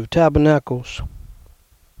Feast of Tabernacles,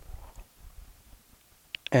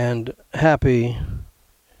 and happy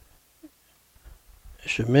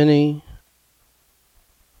Shemini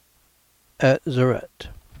Atzeret.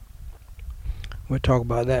 We'll talk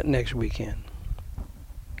about that next weekend.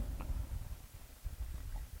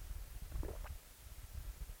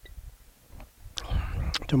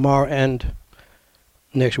 Tomorrow and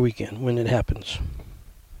next weekend when it happens.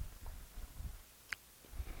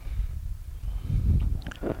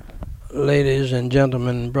 Ladies and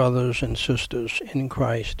gentlemen, brothers and sisters in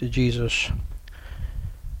Christ Jesus,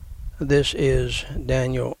 this is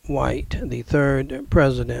Daniel White, the third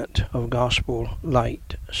president of Gospel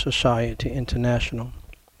Light Society International,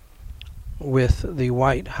 with the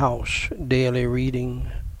White House daily reading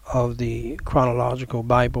of the Chronological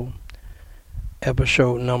Bible,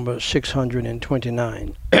 episode number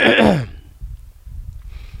 629,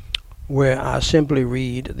 where I simply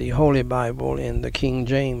read the Holy Bible in the King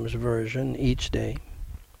James Version each day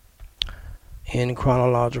in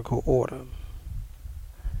chronological order.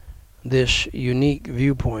 This unique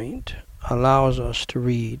viewpoint allows us to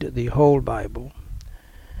read the whole Bible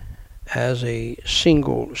as a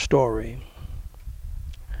single story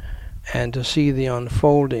and to see the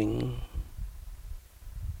unfolding.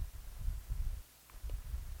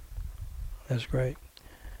 That's great.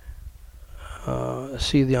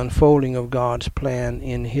 See the unfolding of God's plan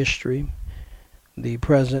in history, the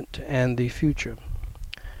present and the future.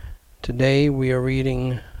 Today we are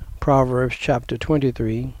reading Proverbs chapter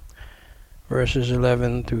 23, verses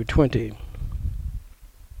 11 through 20.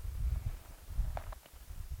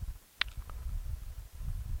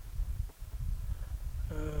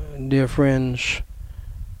 Dear friends,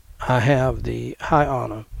 I have the high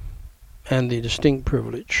honor and the distinct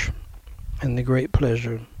privilege and the great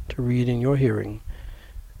pleasure to read in your hearing,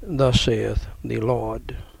 thus saith the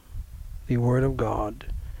Lord, the Word of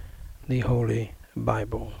God, the Holy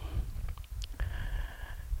Bible.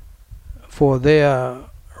 For their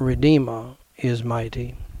Redeemer is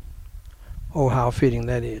mighty. Oh, how fitting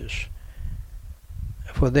that is.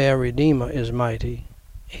 For their Redeemer is mighty.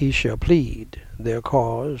 He shall plead their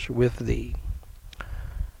cause with thee.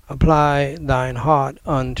 Apply thine heart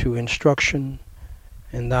unto instruction,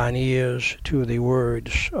 and thine ears to the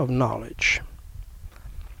words of knowledge.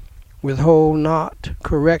 Withhold not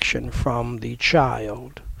correction from the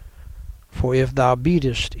child, for if thou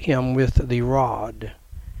beatest him with the rod,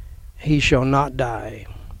 he shall not die.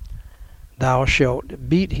 Thou shalt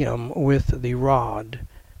beat him with the rod,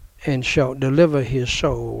 and shalt deliver his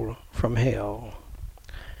soul from hell.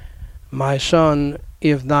 My son,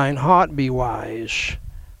 if thine heart be wise,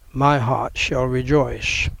 my heart shall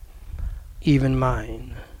rejoice, even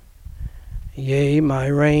mine. Yea, my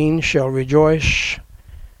reign shall rejoice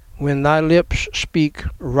when thy lips speak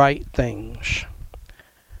right things.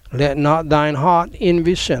 Let not thine heart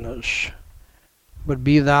envy sinners, but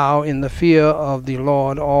be thou in the fear of the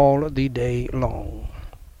Lord all the day long.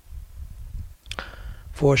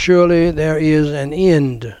 For surely there is an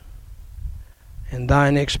end, and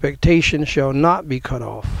thine expectation shall not be cut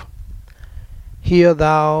off. Hear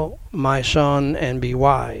thou, my son, and be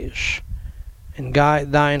wise, and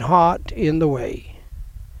guide thine heart in the way.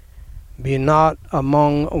 Be not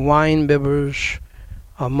among wine-bibbers,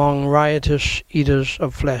 among riotous eaters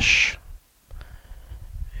of flesh.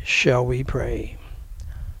 Shall we pray?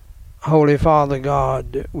 Holy Father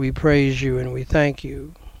God, we praise you and we thank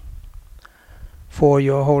you for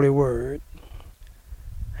your holy word.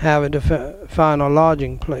 Have it to find a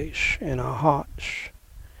lodging place in our hearts.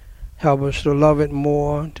 Help us to love it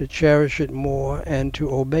more, to cherish it more, and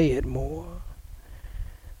to obey it more,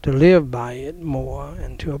 to live by it more,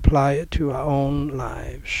 and to apply it to our own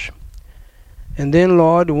lives. And then,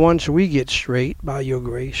 Lord, once we get straight by your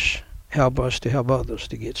grace, help us to help others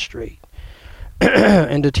to get straight.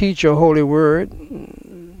 And to teach your holy word,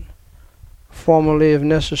 formally if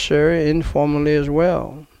necessary, informally as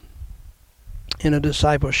well, in a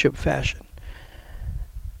discipleship fashion.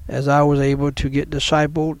 As I was able to get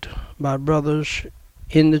discipled by brothers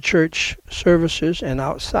in the church services and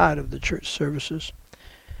outside of the church services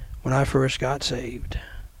when I first got saved.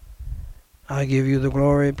 I give you the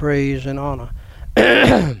glory, praise, and honor.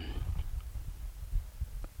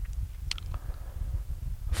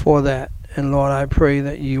 For that. And Lord, I pray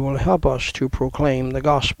that you will help us to proclaim the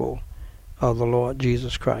gospel of the Lord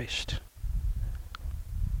Jesus Christ.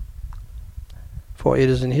 For it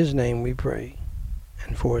is in his name we pray,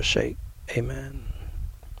 and for his sake, amen.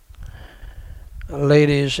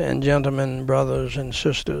 Ladies and gentlemen, brothers and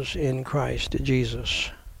sisters in Christ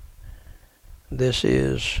Jesus, this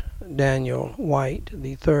is Daniel White,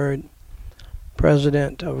 the third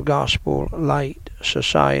president of Gospel Light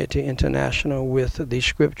Society International, with the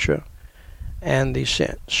Scripture and the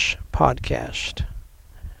Sense podcast,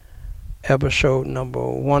 episode number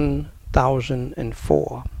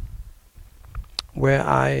 1004, where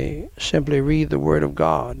I simply read the Word of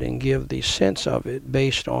God and give the sense of it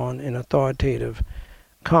based on an authoritative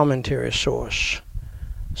commentary source,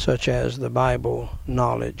 such as the Bible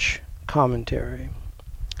Knowledge Commentary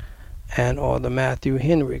and or the Matthew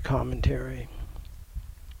Henry Commentary.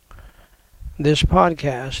 This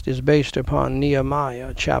podcast is based upon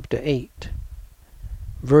Nehemiah chapter 8,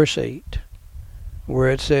 verse 8,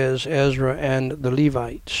 where it says, Ezra and the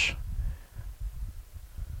Levites,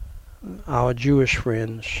 our Jewish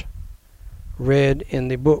friends, read in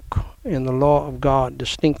the book, in the law of God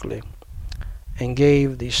distinctly, and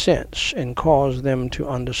gave the sense and caused them to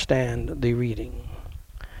understand the reading.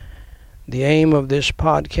 The aim of this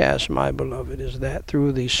podcast, my beloved, is that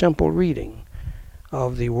through the simple reading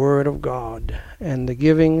of the Word of God and the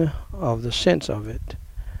giving of the sense of it,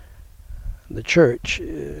 the church,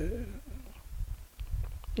 it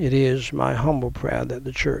is my humble prayer that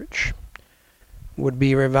the church would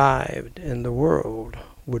be revived and the world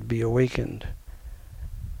would be awakened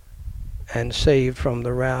and saved from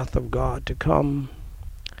the wrath of God to come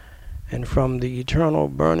and from the eternal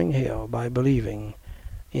burning hell by believing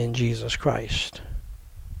in Jesus Christ.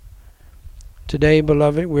 Today,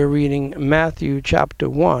 beloved, we're reading Matthew chapter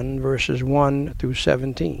 1, verses 1 through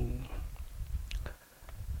 17.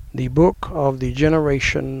 The book of the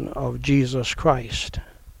generation of Jesus Christ,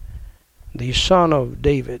 the son of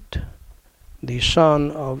David, the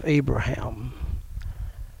son of Abraham.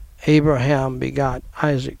 Abraham begot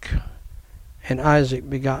Isaac, and Isaac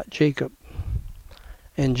begot Jacob,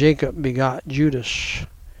 and Jacob begot Judas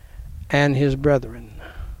and his brethren.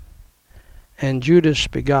 And Judas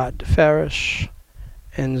begot Phares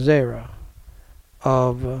and Zerah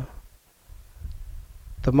of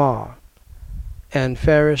Thamar. And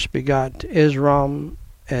Phares begot Esrom,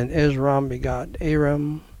 and Esrom begot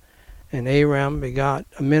Aram, and Aram begot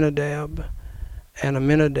Aminadab, and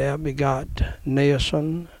Aminadab begot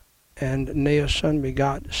Naasson, and Naasson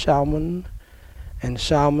begot Salmon, and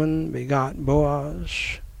Salmon begot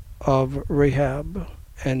Boaz of Rahab,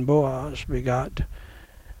 and Boaz begot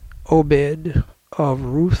Obed of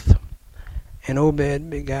Ruth, and Obed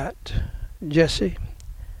begot Jesse,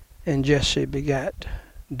 and Jesse begat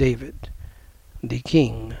David the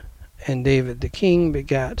king, and David the king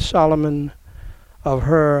begat Solomon of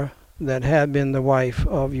her that had been the wife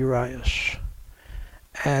of Urias.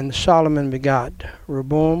 And Solomon begot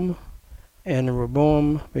Rehoboam, and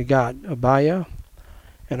Rehoboam begot Abiah,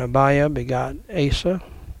 and Abiah begot Asa,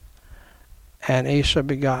 and Asa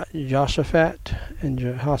begot Jehoshaphat, and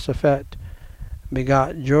Jehoshaphat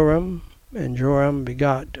begot Joram, and Joram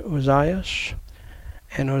begot Ozias,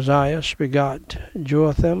 and Ozias begot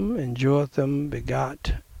Jotham, and Jotham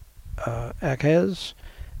begot Achaz,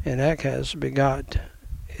 and Achaz begot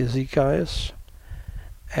Ezekias,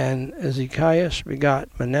 and Ezekias begot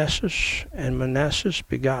Manasseh, and Manasseh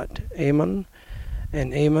begot Amon,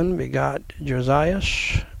 and Amon begot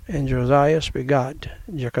Josias, and Josias begot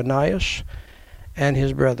Jeconias and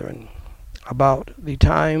his brethren, about the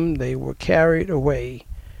time they were carried away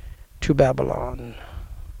to Babylon.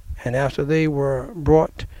 And after they were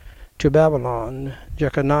brought to Babylon,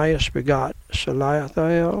 Jeconias begot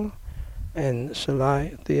Shealtiel, and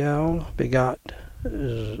Shealtiel begot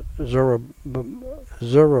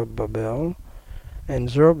Zerubbabel, and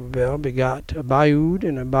Zerubbabel begot Abiud,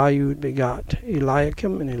 and Abiud begot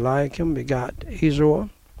Eliakim, and Eliakim begot Azor,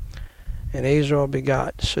 and Azor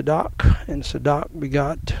begot Sadoc, and Sadoc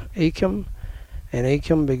begot Achim, and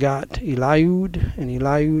Achim begot Eliud, and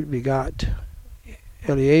Eliud begot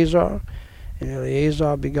Eleazar, and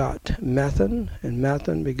Eleazar begot Mathan, and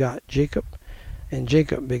Mathan begot Jacob, and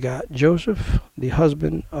Jacob begot Joseph, the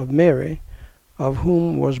husband of Mary, of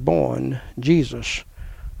whom was born Jesus,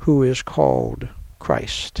 who is called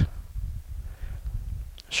Christ.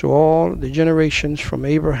 So all the generations from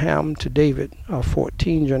Abraham to David are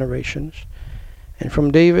 14 generations, and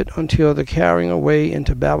from David until the carrying away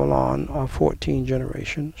into Babylon are 14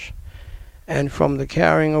 generations, and from the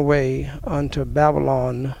carrying away unto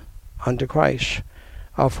Babylon unto Christ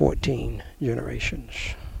are 14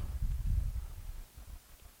 generations.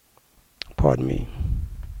 Pardon me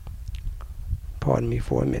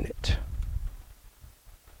for a minute.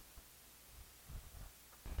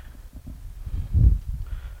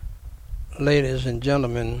 Ladies and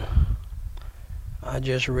gentlemen, I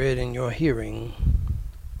just read in your hearing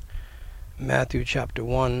Matthew chapter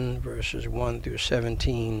 1, verses 1 through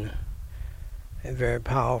 17, a very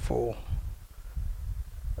powerful,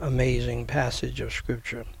 amazing passage of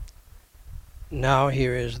Scripture. Now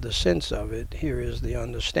here is the sense of it, here is the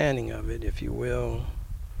understanding of it, if you will,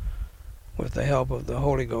 with the help of the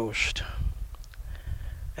Holy Ghost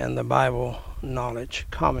and the Bible knowledge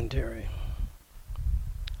commentary.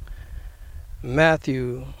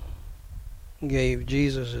 Matthew gave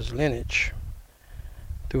Jesus his lineage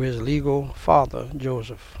through his legal father,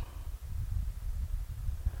 Joseph.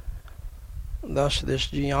 Thus, this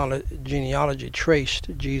genealogy traced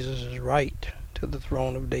Jesus' right to the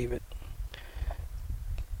throne of David,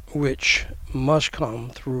 which must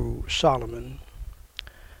come through Solomon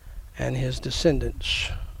and his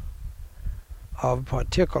descendants. Of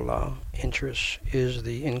particular interest is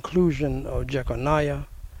the inclusion of Jeconiah,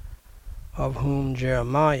 of whom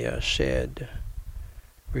Jeremiah said,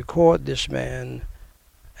 "Record this man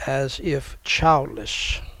as if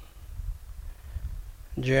childless."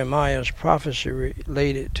 Jeremiah's prophecy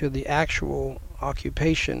related to the actual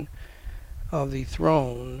occupation of the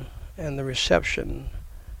throne and the reception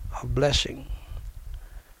of blessing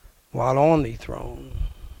while on the throne.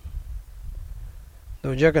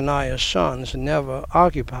 Though Jeconiah's sons never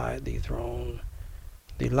occupied the throne,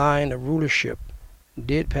 the line of rulership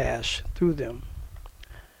did pass through them.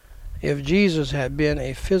 If Jesus had been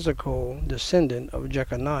a physical descendant of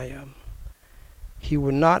Jeconiah, he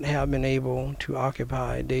would not have been able to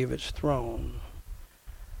occupy David's throne.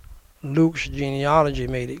 Luke's genealogy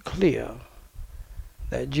made it clear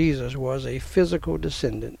that Jesus was a physical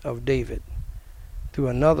descendant of David through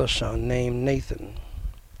another son named Nathan.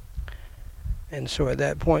 And so at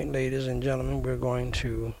that point, ladies and gentlemen, we're going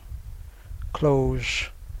to close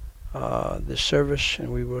this service,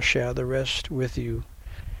 and we will share the rest with you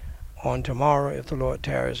on tomorrow if the Lord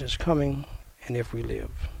tarries is coming and if we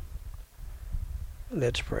live.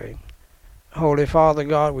 Let's pray. Holy Father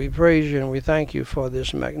God, we praise you and we thank you for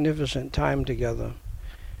this magnificent time together,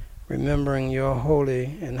 remembering your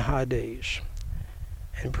holy and high days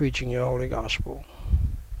and preaching your holy gospel.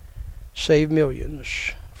 Save millions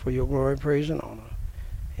for your glory, praise, and honor.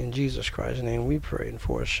 In Jesus Christ's name we pray and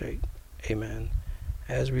for his sake. Amen.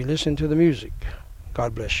 As we listen to the music,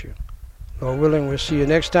 God bless you. Lord willing, we'll see you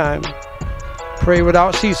next time. Pray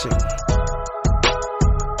without ceasing.